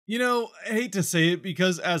You know, I hate to say it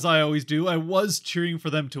because, as I always do, I was cheering for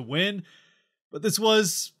them to win, but this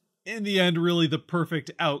was, in the end, really the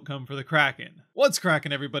perfect outcome for the Kraken. What's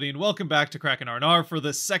cracking, everybody, and welcome back to Kraken R&R for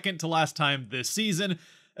the second to last time this season,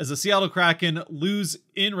 as the Seattle Kraken lose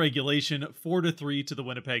in regulation 4-3 to the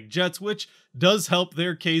Winnipeg Jets, which does help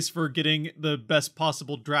their case for getting the best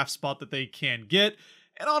possible draft spot that they can get.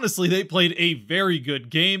 And honestly, they played a very good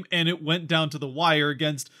game, and it went down to the wire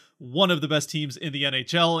against one of the best teams in the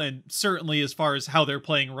NHL, and certainly as far as how they're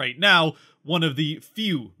playing right now, one of the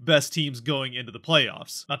few best teams going into the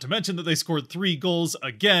playoffs. Not to mention that they scored 3 goals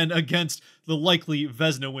again against the likely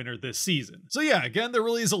Vezina winner this season. So yeah, again, there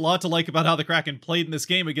really is a lot to like about how the Kraken played in this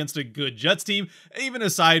game against a good Jets team, even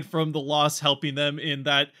aside from the loss helping them in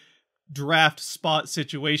that draft spot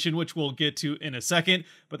situation, which we'll get to in a second.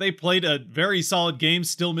 But they played a very solid game,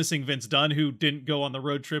 still missing Vince Dunn, who didn't go on the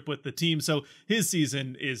road trip with the team, so his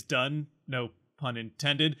season is done, no pun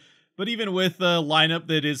intended. But even with a lineup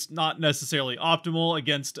that is not necessarily optimal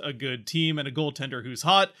against a good team and a goaltender who's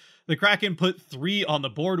hot, the Kraken put 3 on the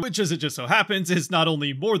board, which, as it just so happens, is not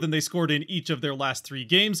only more than they scored in each of their last 3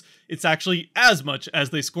 games, it's actually as much as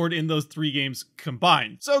they scored in those 3 games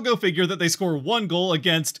combined. So go figure that they score 1 goal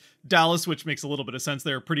against Dallas, which makes a little bit of sense.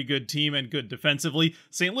 They're a pretty good team and good defensively.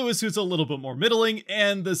 St. Louis, who's a little bit more middling,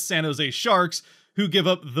 and the San Jose Sharks, who give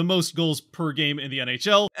up the most goals per game in the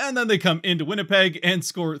NHL. And then they come into Winnipeg and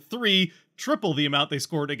score 3, triple the amount they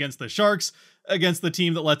scored against the Sharks, against the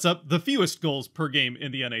team that lets up the fewest goals per game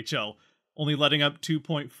in the NHL, only letting up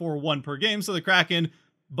 2.41 per game, so the Kraken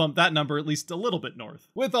bumped that number at least a little bit north.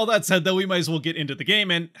 With all that said, though, we might as well get into the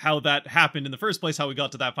game and how that happened in the first place, how we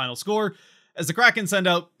got to that final score, as the Kraken send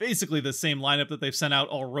out basically the same lineup that they've sent out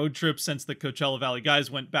all road trips since the Coachella Valley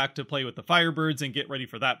guys went back to play with the Firebirds and get ready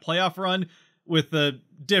for that playoff run, with the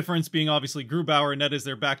difference being obviously Grubauer, and that is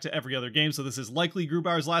they're back to every other game, so this is likely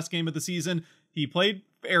Grubauer's last game of the season. He played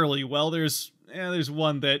fairly well. There's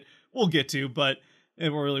one that we'll get to, but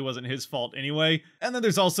it really wasn't his fault anyway. And then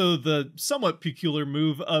there's also the somewhat peculiar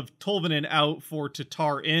move of Tolvanen out for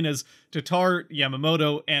Tatar in, as Tatar,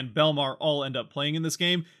 Yamamoto, and Belmar all end up playing in this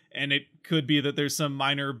game, and it could be that there's some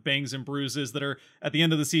minor bangs and bruises that are at the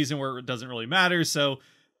end of the season where it doesn't really matter, so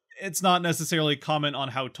it's not necessarily a comment on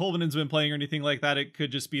how Tolvanen's been playing or anything like that. It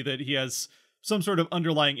could just be that he has some sort of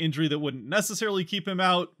underlying injury that wouldn't necessarily keep him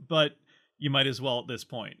out, but you might as well at this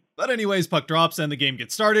point. But anyways, puck drops and the game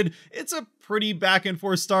gets started. It's a pretty back and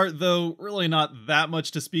forth start, though really not that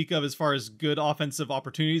much to speak of as far as good offensive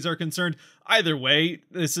opportunities are concerned. Either way,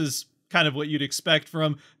 this is kind of what you'd expect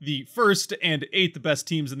from the 1st and 8th best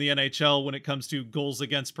teams in the NHL when it comes to goals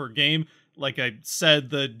against per game. Like I said,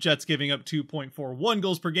 the Jets giving up 2.41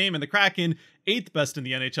 goals per game, and the Kraken 8th best in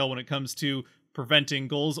the NHL when it comes to preventing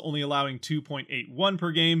goals, only allowing 2.81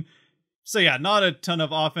 per game. So yeah, not a ton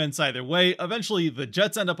of offense either way. Eventually, the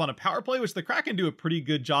Jets end up on a power play, which the Kraken do a pretty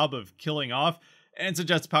good job of killing off. And it's a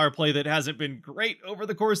Jets power play that hasn't been great over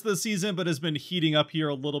the course of the season, but has been heating up here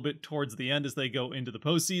a little bit towards the end as they go into the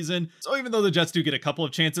postseason. So even though the Jets do get a couple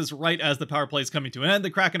of chances right as the power play is coming to an end,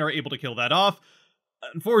 the Kraken are able to kill that off.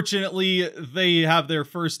 Unfortunately, they have their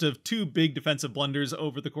first of 2 big defensive blunders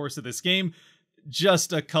over the course of this game,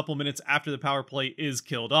 just a couple minutes after the power play is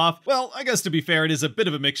killed off. Well, I guess to be fair, it is a bit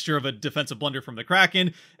of a mixture of a defensive blunder from the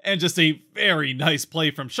Kraken and just a very nice play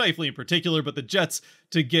from Scheifele in particular, but the Jets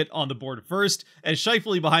to get on the board first, as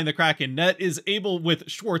Scheifele behind the Kraken net is able, with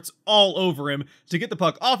Schwartz all over him, to get the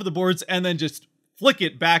puck off of the boards and then just flick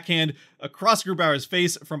it backhand across Grubauer's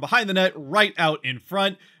face from behind the net right out in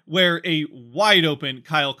front, where a wide open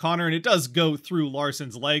Kyle Connor, and it does go through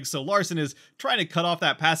Larson's legs, so Larson is trying to cut off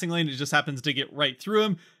that passing lane, it just happens to get right through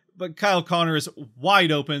him, but Kyle Connor is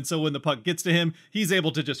wide open, so when the puck gets to him, he's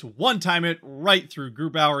able to just one-time it right through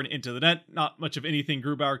Grubauer and into the net. Not much of anything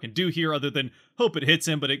Grubauer can do here other than hope it hits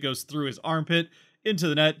him, but it goes through his armpit into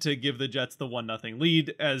the net to give the Jets the 1-0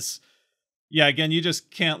 lead, as yeah, again, you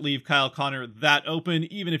just can't leave Kyle Connor that open,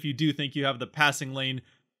 even if you do think you have the passing lane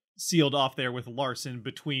sealed off there with Larson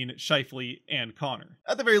between Scheifele and Connor.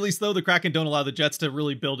 At the very least, though, the Kraken don't allow the Jets to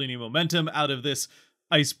really build any momentum out of this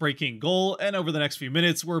ice-breaking goal, and over the next few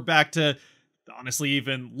minutes, we're back to honestly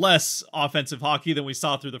even less offensive hockey than we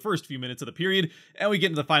saw through the first few minutes of the period, and we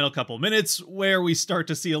get into the final couple minutes where we start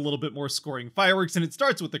to see a little bit more scoring fireworks, and it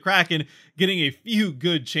starts with the Kraken getting a few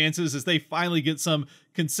good chances as they finally get some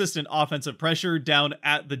consistent offensive pressure down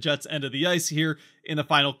at the Jets' end of the ice here in the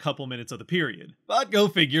final couple minutes of the period. But go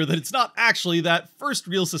figure that it's not actually that first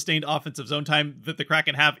real sustained offensive zone time that the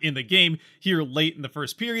Kraken have in the game here late in the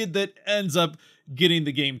first period that ends up getting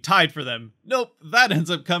the game tied for them. Nope, that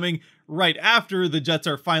ends up coming right after the Jets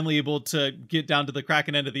are finally able to get down to the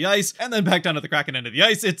Kraken end of the ice and then back down to the Kraken end of the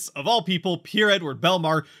ice. It's, of all people, Pierre-Edouard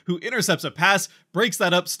Bellemare who intercepts a pass, breaks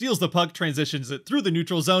that up, steals the puck, transitions it through the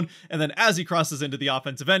neutral zone, and then as he crosses into the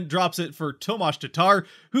offensive end, drops it for Tomas Tatar,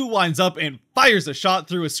 who winds up and fires a shot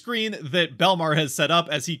through a screen that Bellemare has set up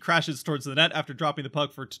as he crashes towards the net after dropping the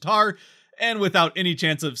puck for Tatar. And without any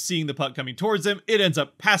chance of seeing the puck coming towards him, it ends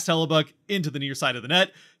up past Hellebuyck into the near side of the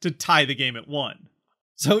net to tie the game at 1.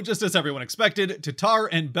 So just as everyone expected, Tatar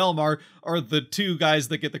and Bellemare are the two guys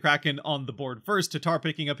that get the Kraken on the board first, Tatar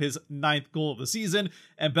picking up his 9th goal of the season,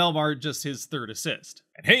 and Bellemare just his 3rd assist.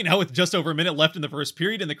 And hey, now with just over a minute left in the first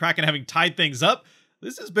period and the Kraken having tied things up,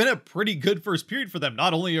 this has been a pretty good first period for them.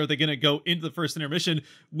 Not only are they going to go into the first intermission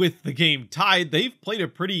with the game tied, they've played a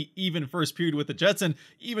pretty even first period with the Jets and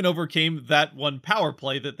even overcame that one power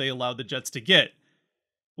play that they allowed the Jets to get.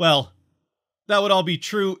 Well, that would all be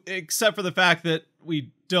true, except for the fact that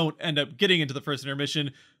we don't end up getting into the first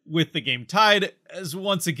intermission with the game tied, as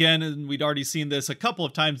once again, and we'd already seen this a couple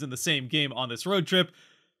of times in the same game on this road trip,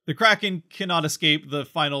 the Kraken cannot escape the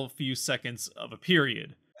final few seconds of a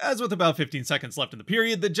period. As with about 15 seconds left in the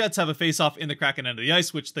period, the Jets have a face-off in the Kraken end of the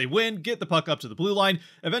ice, which they win, get the puck up to the blue line,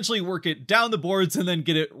 eventually work it down the boards, and then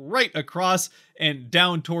get it right across and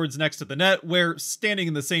down towards next to the net, where, standing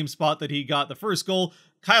in the same spot that he got the first goal,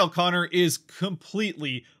 Kyle Connor is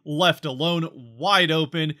completely left alone, wide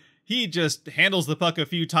open. He just handles the puck a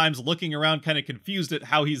few times, looking around kind of confused at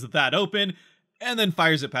how he's that open, and then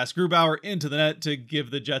fires it past Grubauer into the net to give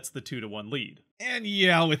the Jets the 2-1 lead. And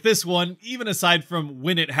yeah, with this one, even aside from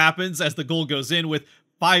when it happens, as the goal goes in with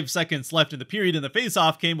 5 seconds left in the period, and the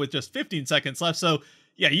faceoff came with just 15 seconds left, so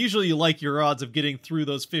yeah, usually you like your odds of getting through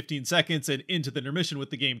those 15 seconds and into the intermission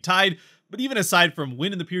with the game tied, but even aside from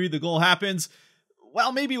when in the period the goal happens,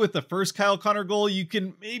 while maybe with the first Kyle Connor goal, you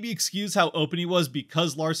can maybe excuse how open he was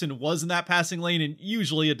because Larson was in that passing lane, and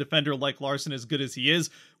usually a defender like Larson, as good as he is,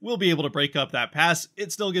 will be able to break up that pass.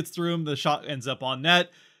 It still gets through him, the shot ends up on net.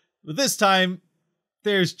 But this time,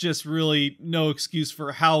 there's just really no excuse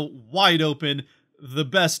for how wide open the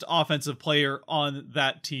best offensive player on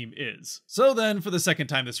that team is. So then, for the second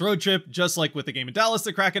time this road trip, just like with the game in Dallas,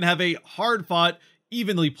 the Kraken have a hard-fought,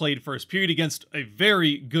 evenly played first period against a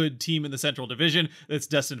very good team in the Central Division that's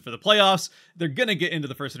destined for the playoffs. They're going to get into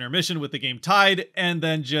the first intermission with the game tied, and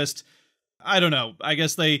then just, I don't know, I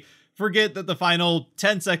guess they forget that the final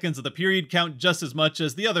 10 seconds of the period count just as much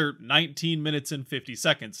as the other 19 minutes and 50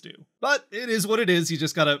 seconds do. But it is what it is. You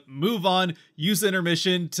just got to move on, use the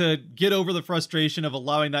intermission to get over the frustration of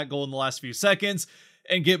allowing that goal in the last few seconds,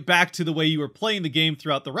 and get back to the way you were playing the game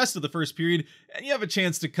throughout the rest of the first period, and you have a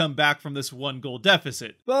chance to come back from this 1-goal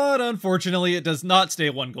deficit. But unfortunately, it does not stay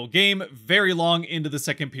a 1-goal game very long into the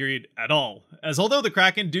second period at all, as although the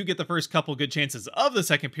Kraken do get the first couple good chances of the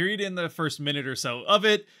second period in the first minute or so of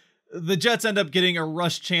it, the Jets end up getting a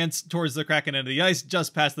rush chance towards the Kraken end of the ice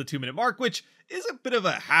just past the 2-minute mark, which is a bit of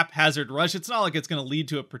a haphazard rush. It's not like it's going to lead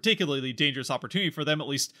to a particularly dangerous opportunity for them, at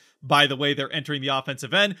least by the way they're entering the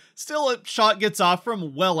offensive end. Still, a shot gets off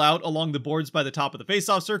from well out along the boards by the top of the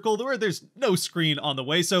faceoff circle, where there's no screen on the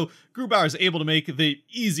way, so Grubauer is able to make the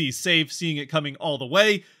easy save, seeing it coming all the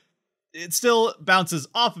way. It still bounces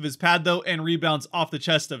off of his pad, though, and rebounds off the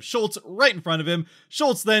chest of Schultz right in front of him.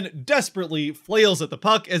 Schultz then desperately flails at the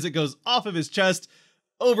puck as it goes off of his chest,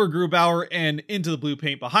 over Grubauer, and into the blue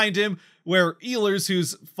paint behind him, where Ehlers,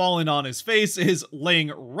 who's fallen on his face, is laying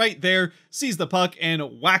right there, sees the puck,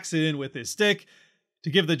 and whacks it in with his stick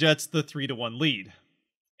to give the Jets the 3-1 lead.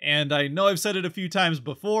 And I know I've said it a few times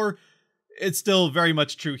before, it's still very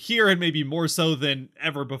much true here, and maybe more so than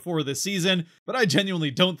ever before this season, but I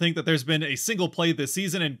genuinely don't think that there's been a single play this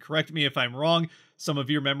season, and correct me if I'm wrong, some of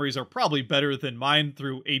your memories are probably better than mine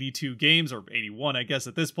through 82 games, or 81 I guess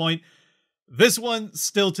at this point. This one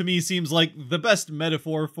still to me seems like the best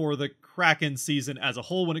metaphor for the Kraken season as a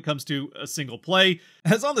whole when it comes to a single play,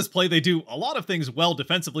 as on this play they do a lot of things well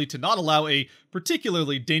defensively to not allow a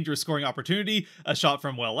particularly dangerous scoring opportunity, a shot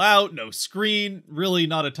from well out, no screen, really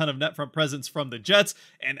not a ton of net front presence from the Jets,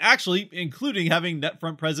 and actually including having net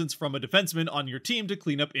front presence from a defenseman on your team to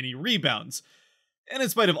clean up any rebounds. And in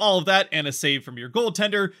spite of all of that and a save from your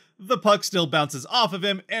goaltender, the puck still bounces off of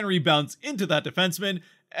him and rebounds into that defenseman,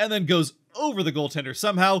 and then goes over the goaltender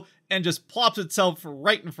somehow and just plops itself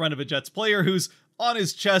right in front of a Jets player who's on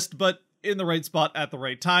his chest but in the right spot at the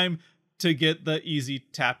right time to get the easy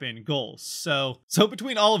tap-in goal. So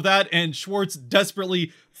between all of that and Schwartz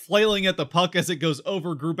desperately flailing at the puck as it goes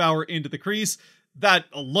over Grubauer into the crease, that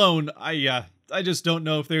alone, I just don't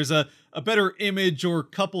know if there's a better image or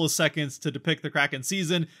couple of seconds to depict the Kraken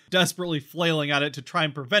season, desperately flailing at it to try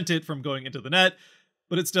and prevent it from going into the net.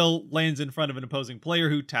 but it still lands in front of an opposing player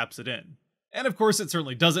who taps it in. And of course, it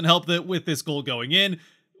certainly doesn't help that with this goal going in,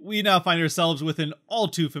 we now find ourselves with an all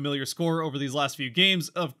too familiar score over these last few games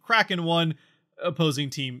of Kraken 1, opposing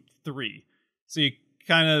team 3. So you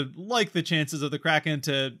kind of like the chances of the Kraken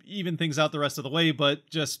to even things out the rest of the way, but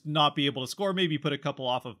just not be able to score, maybe put a couple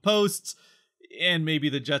off of posts, and maybe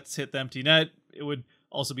the Jets hit the empty net. It would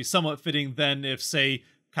also be somewhat fitting then if, say,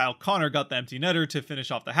 Kyle Connor got the empty netter to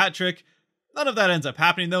finish off the hat trick. None of that ends up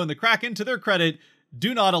happening, though, and the Kraken, to their credit,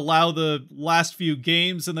 do not allow the last few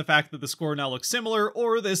games and the fact that the score now looks similar,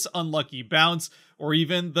 or this unlucky bounce, or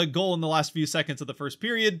even the goal in the last few seconds of the first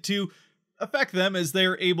period to affect them, as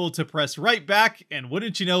they're able to press right back, and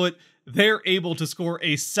wouldn't you know it, they're able to score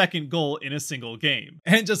a second goal in a single game.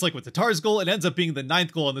 And just like with Tatar's goal, it ends up being the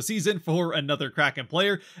 9th goal in the season for another Kraken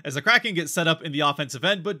player, as the Kraken get set up in the offensive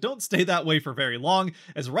end, but don't stay that way for very long,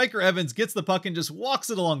 as Riker Evans gets the puck and just walks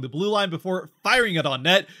it along the blue line before firing it on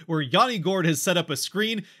net, where Yanni Gourde has set up a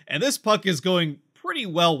screen, and this puck is going pretty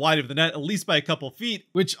well wide of the net, at least by a couple feet,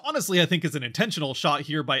 which honestly I think is an intentional shot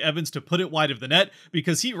here by Evans to put it wide of the net,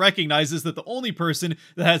 because he recognizes that the only person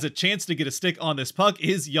that has a chance to get a stick on this puck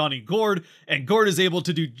is Yanni Gourde, and Gourde is able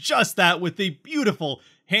to do just that with a beautiful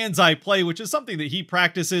hands-eye play, which is something that he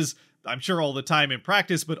practices, I'm sure, all the time in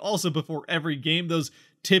practice, but also before every game. Those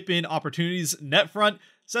tip-in opportunities, net front,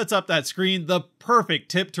 sets up that screen, the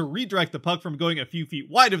perfect tip to redirect the puck from going a few feet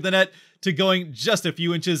wide of the net to going just a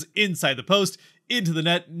few inches inside the post, into the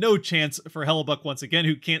net. No chance for Hellebuyck once again,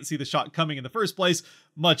 who can't see the shot coming in the first place,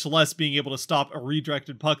 much less being able to stop a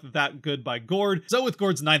redirected puck that good by Gourde. So with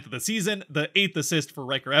Gourde's 9th of the season, the 8th assist for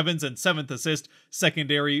Riker Evans, and 7th assist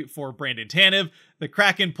secondary for Brandon Tanev, the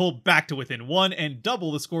Kraken pull back to within 1 and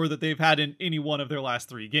double the score that they've had in any one of their last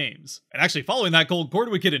 3 games. And actually following that goal, Gourde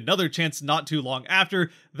would get another chance not too long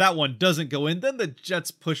after. That one doesn't go in. Then the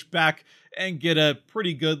Jets push back and get a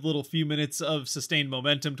pretty good little few minutes of sustained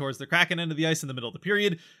momentum towards the Kraken end of the ice in the middle of the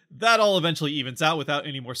period. That all eventually evens out without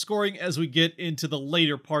any more scoring as we get into the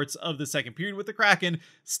later parts of the second period, with the Kraken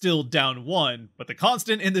still down 1. But the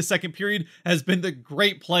constant in the second period has been the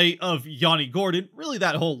great play of Yanni Gourde, and really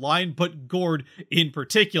that whole line, but Gourde in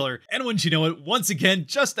particular. And wouldn't you know it, once again,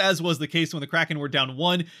 just as was the case when the Kraken were down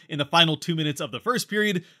 1 in the final 2 minutes of the first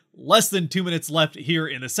period, less than 2 minutes left here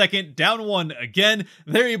in the second, down 1 again.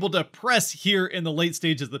 They're able to press here in the late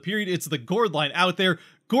stages of the period. It's the Gourde line out there.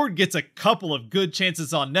 Gourde gets a couple of good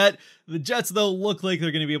chances on net. The Jets, though, look like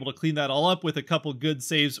they're going to be able to clean that all up with a couple good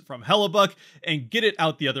saves from Hellebuyck and get it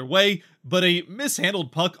out the other way, but a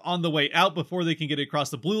mishandled puck on the way out before they can get it across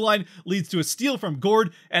the blue line leads to a steal from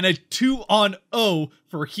Gourde and a 2-on-0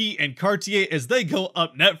 for he and Cartier as they go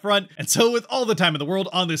up net front. And so with all the time in the world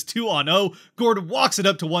on this 2-on-0, Gourde walks it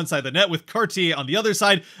up to one side of the net with Cartier on the other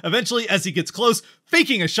side, eventually as he gets close,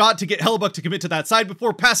 faking a shot to get Hellebuyck to commit to that side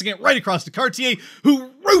before passing it right across to Cartier,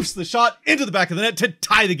 who roofs the shot into the back of the net to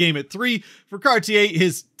tie the game at 3 for Cartier,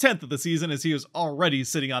 his 10th of the season, as he was already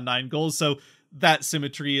sitting on 9 goals. So that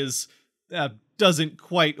symmetry is doesn't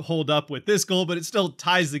quite hold up with this goal, but it still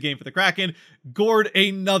ties the game for the Kraken. Gourde,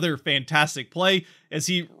 another fantastic play, as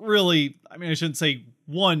he really, I shouldn't say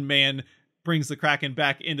one man brings the Kraken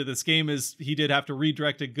back into this game, as he did have to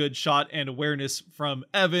redirect a good shot and awareness from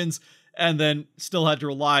Evans, and then still had to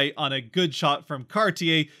rely on a good shot from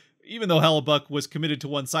Cartier. Even though Hellebuyck was committed to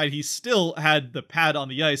one side, he still had the pad on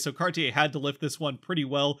the ice, so Cartier had to lift this one pretty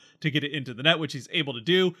well to get it into the net, which he's able to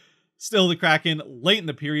do. Still, the Kraken, late in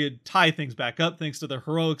the period, tie things back up thanks to the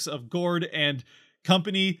heroics of Gourde and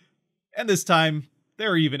company, and this time,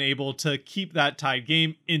 they're even able to keep that tied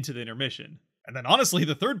game into the intermission. And then honestly,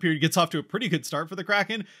 the third period gets off to a pretty good start for the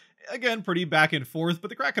Kraken. Again, pretty back and forth, but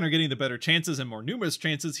the Kraken are getting the better chances and more numerous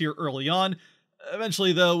chances here early on.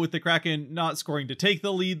 Eventually, though, with the Kraken not scoring to take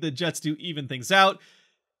the lead, the Jets do even things out.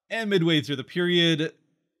 And midway through the period,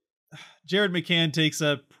 Jared McCann takes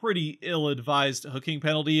a pretty ill-advised hooking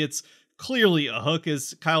penalty. It's clearly a hook,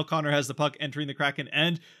 as Kyle Connor has the puck entering the Kraken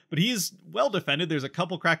end, but he's well defended. There's a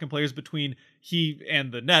couple Kraken players between he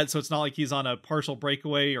and the net, so it's not like he's on a partial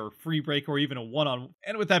breakaway or free break or even a one-on.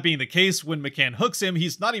 And with that being the case, when McCann hooks him,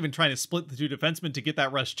 he's not even trying to split the two defensemen to get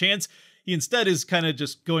that rush chance. He instead is kind of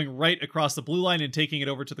just going right across the blue line and taking it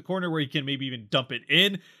over to the corner where he can maybe even dump it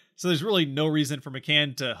in. So there's really no reason for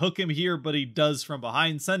McCann to hook him here, but he does from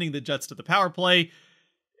behind, sending the Jets to the power play.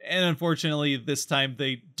 And unfortunately, this time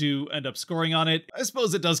they do end up scoring on it. I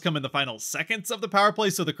suppose it does come in the final seconds of the power play,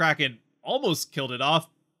 so the Kraken almost killed it off,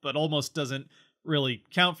 but almost doesn't really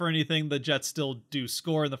count for anything. The Jets still do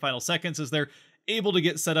score in the final seconds, as they're able to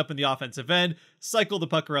get set up in the offensive end, cycle the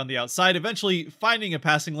puck around the outside, eventually finding a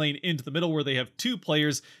passing lane into the middle where they have two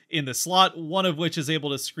players in the slot, one of which is able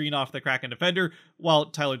to screen off the Kraken defender, while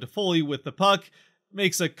Tyler Toffoli with the puck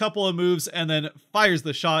makes a couple of moves and then fires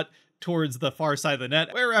the shot towards the far side of the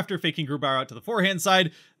net, where after faking Grubauer out to the forehand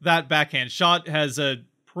side, that backhand shot has a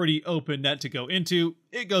pretty open net to go into.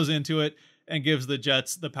 It goes into it and gives the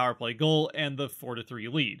Jets the power play goal and the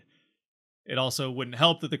 4-3 lead. It also wouldn't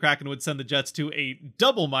help that the Kraken would send the Jets to a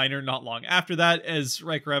double minor not long after that, as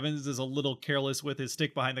Riker Evans is a little careless with his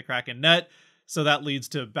stick behind the Kraken net, so that leads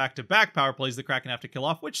to back-to-back power plays the Kraken have to kill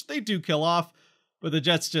off, which they do kill off, but the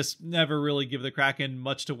Jets just never really give the Kraken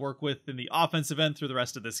much to work with in the offensive end through the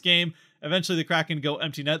rest of this game. Eventually the Kraken go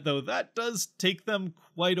empty net, though that does take them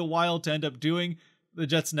quite a while to end up doing. The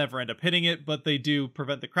Jets never end up hitting it, but they do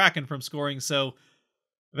prevent the Kraken from scoring, so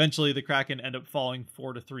eventually the Kraken end up falling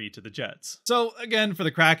 4-3 to the Jets. So again, for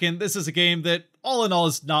the Kraken, this is a game that all in all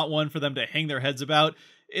is not one for them to hang their heads about.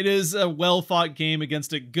 It is a well-fought game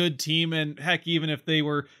against a good team, and heck, even if they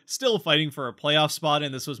were still fighting for a playoff spot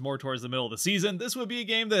and this was more towards the middle of the season, this would be a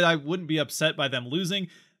game that I wouldn't be upset by them losing.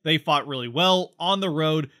 They fought really well on the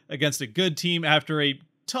road against a good team after a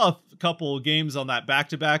tough couple of games on that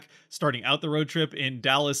back-to-back, starting out the road trip in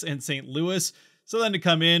Dallas and St. Louis. So then to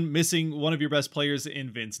come in, missing one of your best players in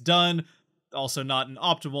Vince Dunn, also not an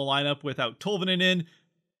optimal lineup without Tolvanen in,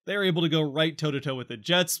 they're able to go right toe-to-toe with the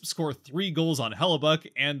Jets, score 3 goals on Hellebuyck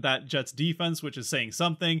and that Jets defense, which is saying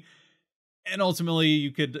something. And ultimately,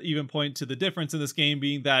 you could even point to the difference in this game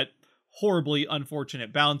being that horribly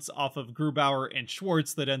unfortunate bounce off of Grubauer and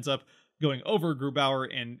Schwartz that ends up going over Grubauer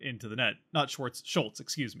and into the net. Not Schultz,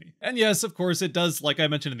 excuse me. And yes, of course, it does, like I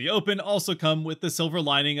mentioned in the open, also come with the silver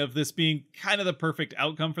lining of this being kind of the perfect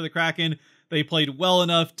outcome for the Kraken. They played well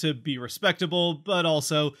enough to be respectable, but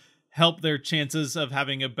also help their chances of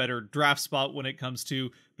having a better draft spot when it comes to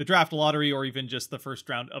the draft lottery or even just the first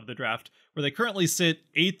round of the draft, where they currently sit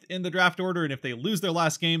 8th in the draft order, and if they lose their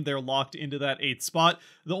last game, they're locked into that 8th spot.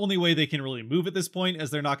 The only way they can really move at this point is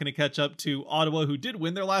they're not going to catch up to Ottawa, who did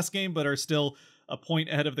win their last game but are still a point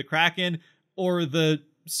ahead of the Kraken, or the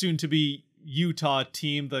soon-to-be Utah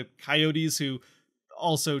team, the Coyotes, who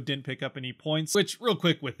also didn't pick up any points. Which, real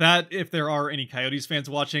quick with that, if there are any Coyotes fans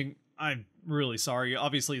watching, I'm really sorry.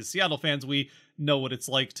 Obviously, as Seattle fans, we know what it's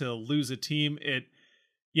like to lose a team. It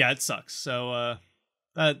sucks. So,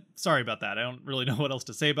 sorry about that. I don't really know what else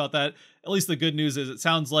to say about that. At least the good news is it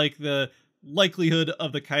sounds like the likelihood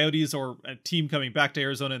of the Coyotes or a team coming back to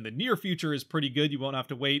Arizona in the near future is pretty good. You won't have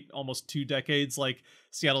to wait almost 2 decades like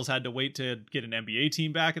Seattle's had to wait to get an NBA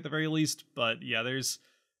team back at the very least. But yeah, there's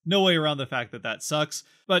no way around the fact that that sucks.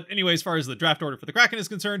 But anyway, as far as the draft order for the Kraken is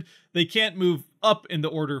concerned, they can't move up in the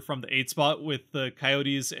order from the 8th spot with the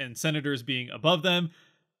Coyotes and Senators being above them,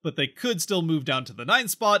 but they could still move down to the 9th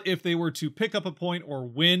spot if they were to pick up a point or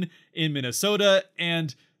win in Minnesota,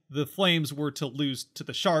 and the Flames were to lose to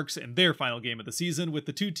the Sharks in their final game of the season, with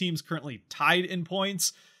the two teams currently tied in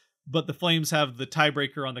points, but the Flames have the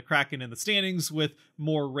tiebreaker on the Kraken in the standings with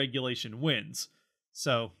more regulation wins.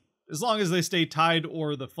 So as long as they stay tied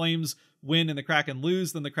or the Flames win and the Kraken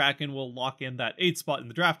lose, then the Kraken will lock in that 8th spot in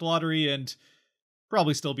the draft lottery and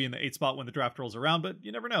probably still be in the 8th spot when the draft rolls around, but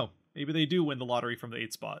you never know. Maybe they do win the lottery from the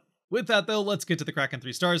 8th spot. With that, though, let's get to the Kraken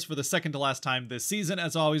 3 stars for the second to last time this season.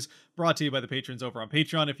 As always, brought to you by the patrons over on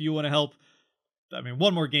Patreon. If you want to help,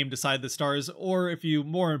 one more game decide the stars, or if you,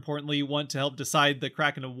 more importantly, want to help decide the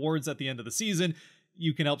Kraken awards at the end of the season,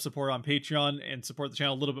 you can help support on Patreon and support the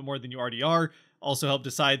channel a little bit more than you already are. Also help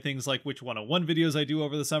decide things like which 101 videos I do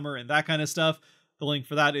over the summer and that kind of stuff. The link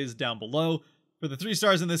for that is down below. For the 3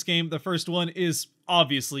 stars in this game, the first one is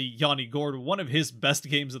obviously Yanni Gourde, one of his best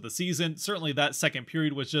games of the season. Certainly that second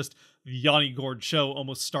period was just the Yanni Gourde show,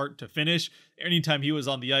 almost start to finish. Anytime he was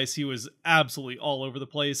on the ice, he was absolutely all over the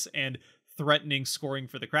place and threatening scoring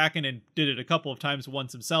for the Kraken, and did it a couple of times,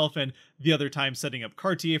 once himself and the other time setting up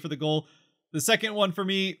Cartier for the goal. The second one for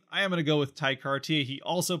me, I am going to go with Ty Cartier. He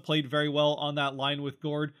also played very well on that line with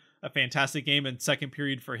Gourde. A fantastic game and second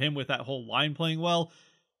period for him with that whole line playing well.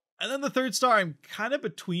 And then the third star, I'm kind of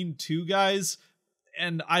between 2 guys,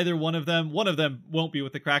 and either one of them won't be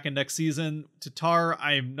with the Kraken next season. Tatar,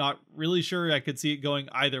 I'm not really sure. I could see it going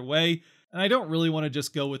either way. And I don't really want to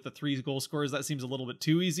just go with the 3 goal scorers. That seems a little bit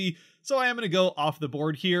too easy. So I am going to go off the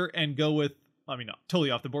board here and go with, not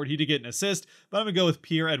totally off the board. He did get an assist, but I'm going to go with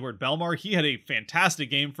Pierre-Edouard Bellemare. He had a fantastic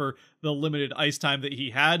game for the limited ice time that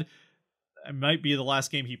he had. It might be the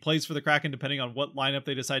last game he plays for the Kraken, depending on what lineup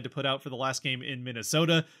they decide to put out for the last game in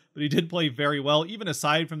Minnesota. But he did play very well, even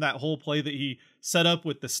aside from that whole play that he set up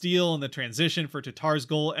with the steal and the transition for Tatar's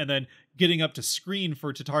goal, and then getting up to screen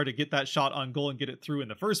for Tatar to get that shot on goal and get it through in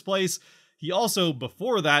the first place. He also,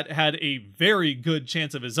 before that, had a very good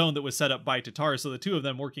chance of his own that was set up by Tatar, so the two of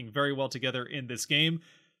them working very well together in this game.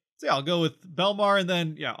 So yeah, I'll go with Bellemare, and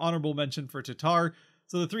then, yeah, honorable mention for Tatar.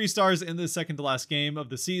 So the 3 stars in this second to last game of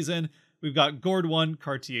the season, we've got Gord 1,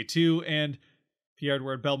 Cartier 2, and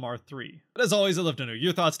Pierre-Edouard Bellemare 3. But as always, I'd love to know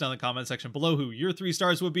your thoughts down in the comment section below, who your 3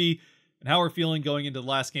 stars would be, and how we're feeling going into the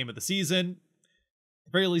last game of the season. At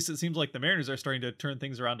the very least, it seems like the Mariners are starting to turn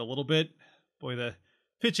things around a little bit. Boy, the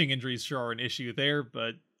pitching injuries sure are an issue there,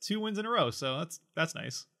 but 2 wins in a row, so that's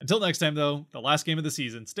nice. Until next time, though, the last game of the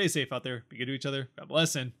season, stay safe out there, be good to each other, God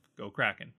bless, and go Kraken.